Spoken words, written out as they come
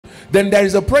Then there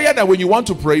is a prayer that when you want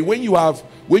to pray, when you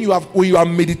are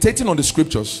meditating on the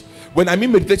scriptures. When I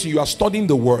mean meditating, you are studying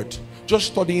the word. Just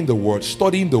studying the word,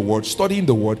 studying the word, studying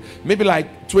the word. Maybe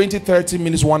like 20, 30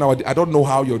 minutes, 1 hour. I don't know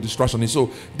how your distraction is. So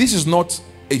this is not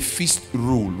a fixed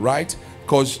rule, right?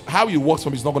 Because how it works for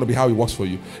me is not going to be how it works for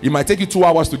you. It might take you 2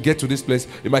 hours to get to this place.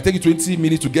 It might take you 20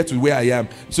 minutes to get to where I am.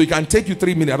 So it can take you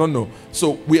 3 minutes. I don't know.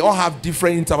 So we all have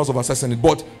different intervals of assessing it.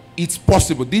 But it's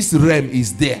possible. This realm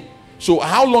is there. So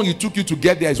how long it took you to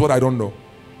get there is what I don't know.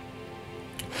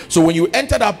 So when you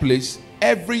enter that place,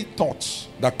 every thought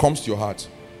that comes to your heart,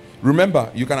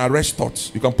 remember, you can arrest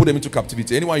thoughts. You can put them into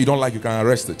captivity. Anyone you don't like, you can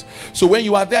arrest it. So when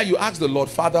you are there, you ask the Lord,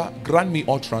 Father, grant me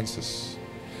utterances.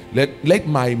 Let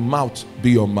my mouth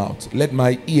be your mouth. Let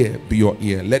my ear be your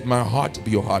ear. Let my heart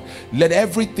be your heart. Let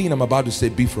everything I'm about to say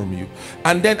be from you.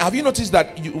 And then have you noticed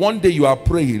that one day you are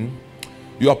praying,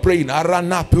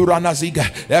 Arana, Purana,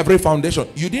 Ziga, every foundation.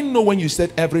 You didn't know when you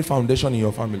said every foundation in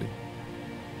your family.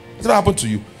 What's that happened to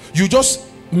you? You just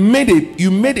made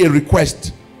a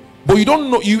request, but you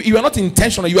don't know, you are not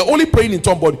intentional. You are only praying in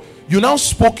tongues, but you now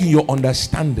spoke in your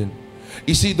understanding.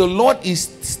 You see, the Lord is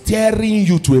steering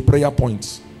you to a prayer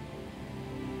point.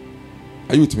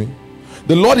 Are you with me?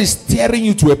 The Lord is steering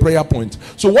you to a prayer point.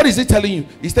 So what is he telling you?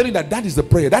 He's telling you that is the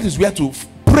prayer. That is where to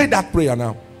pray that prayer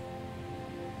now.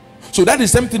 So that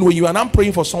is the same thing when you and I'm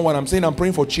praying for someone. I'm saying I'm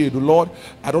praying for Chiedu. Lord,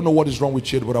 I don't know what is wrong with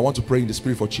Chiedu, but I want to pray in the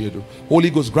spirit for Chiedu. Holy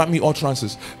Ghost, grant me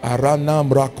utterances.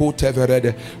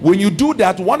 When you do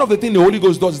that, one of the things the Holy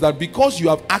Ghost does is that because you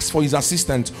have asked for his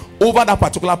assistance over that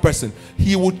particular person,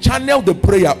 he will channel the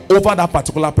prayer over that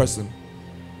particular person.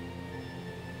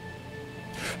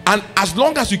 And as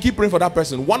long as you keep praying for that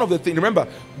person, one of the things, remember,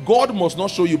 God must not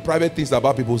show you private things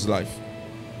about people's life.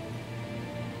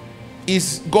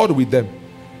 Is God with them?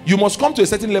 You must come to a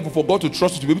certain level for God to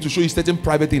trust you to be able to show you certain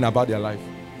private thing about their life.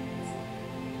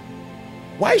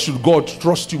 Why should God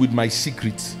trust you with my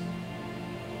secret?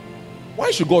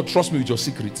 Why should God trust me with your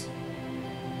secret?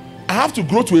 I have to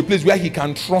grow to a place where he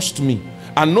can trust me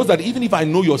and knows that even if I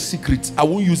know your secret, I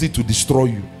won't use it to destroy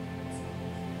you.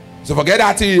 So forget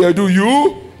that thing you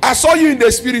do. I saw you in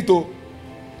the spirit. Oh,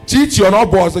 cheat, you're not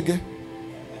boss again.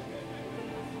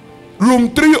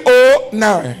 Room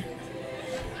 309.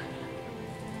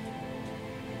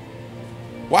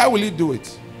 Why will he do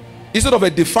it? Instead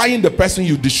of defying the person,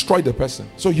 you destroy the person.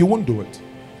 So he won't do it.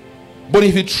 But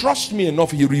if he trusts me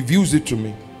enough, he reveals it to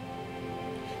me.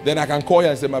 Then I can call you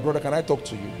and say, my brother, can I talk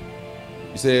to you?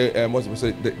 He say,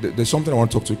 there's something I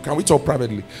want to talk to you. Can we talk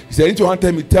privately? He said, anything you want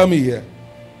to tell me here.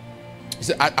 He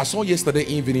said, I saw yesterday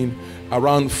evening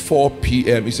around 4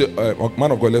 p.m. He said,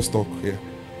 man of God, let's talk here.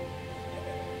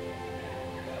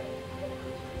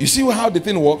 You see how the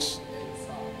thing works?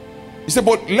 He said,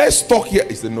 but let's talk here.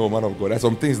 He said, no, man of God, there's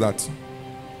some things that.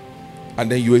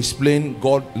 And then you explain,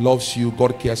 God loves you,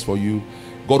 God cares for you,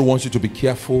 God wants you to be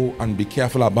careful and be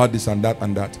careful about this and that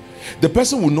and that. The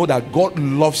person will know that God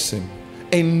loves him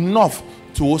enough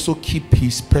to also keep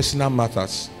his personal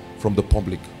matters from the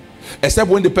public. Except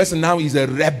when the person now is a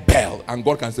rebel and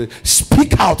God can say,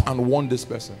 speak out and warn this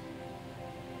person.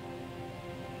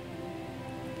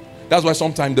 That's why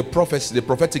sometimes the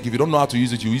prophetic, if you don't know how to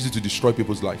use it, you use it to destroy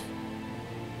people's life.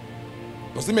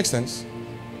 Does it make sense?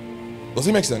 Does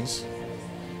it make sense?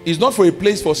 It's not for a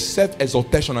place for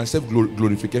self-exaltation and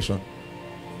self-glorification.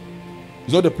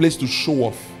 It's not a place to show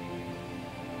off.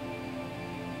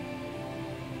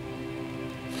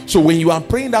 So when you are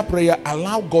praying that prayer,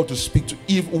 allow God to speak to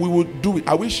you. If we would do it,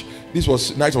 I wish this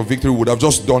was Night of Victory, we would have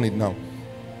just done it now.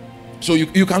 So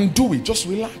you can do it, just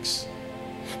relax.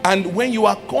 And when you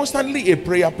are constantly a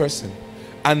prayer person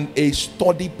and a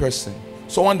study person,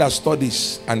 someone that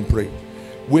studies and pray,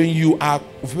 when you are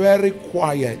very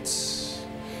quiet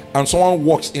and someone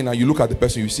walks in and you look at the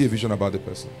person, you see a vision about the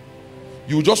person,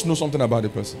 you just know something about the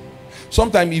person.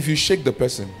 Sometimes if you shake the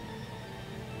person,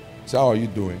 say, how are you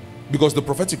doing? Because the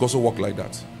prophetic also work like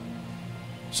that.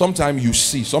 Sometimes you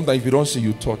see, sometimes if you don't see,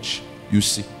 you touch, you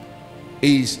see.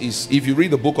 If you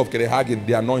read the book of Kerehagin,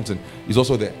 the anointing is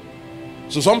also there.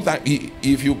 So sometimes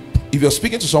if you're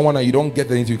speaking to someone and you don't get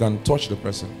anything, you can touch the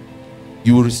person,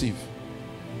 you will receive.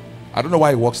 I don't know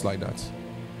why it works like that.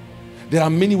 There are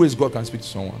many ways God can speak to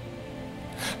someone.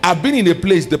 I've been in a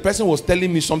place, the person was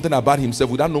telling me something about himself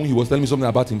without knowing he was telling me something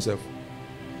about himself.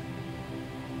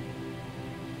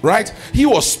 Right? He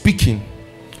was speaking.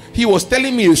 He was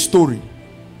telling me a story.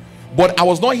 But I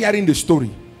was not hearing the story.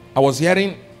 I was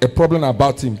hearing a problem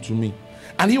about him to me.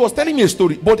 And he was telling me a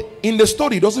story. But in the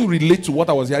story, it doesn't relate to what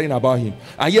I was hearing about him.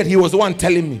 And yet he was the one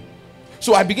telling me.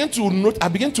 So I began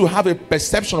to have a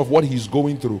perception of what he's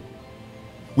going through.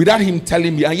 without him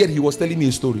telling me, and yet he was telling me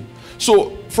a story.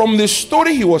 So from the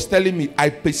story he was telling me, I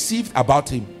perceived about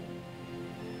him.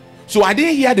 So I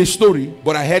didn't hear the story,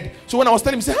 but I heard. So when I was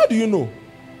telling him, he said, how do you know?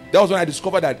 That was when I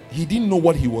discovered that he didn't know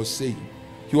what he was saying.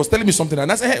 He was telling me something,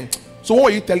 and I said, hey, so what were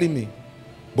you telling me?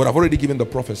 But I've already given the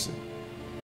prophecy.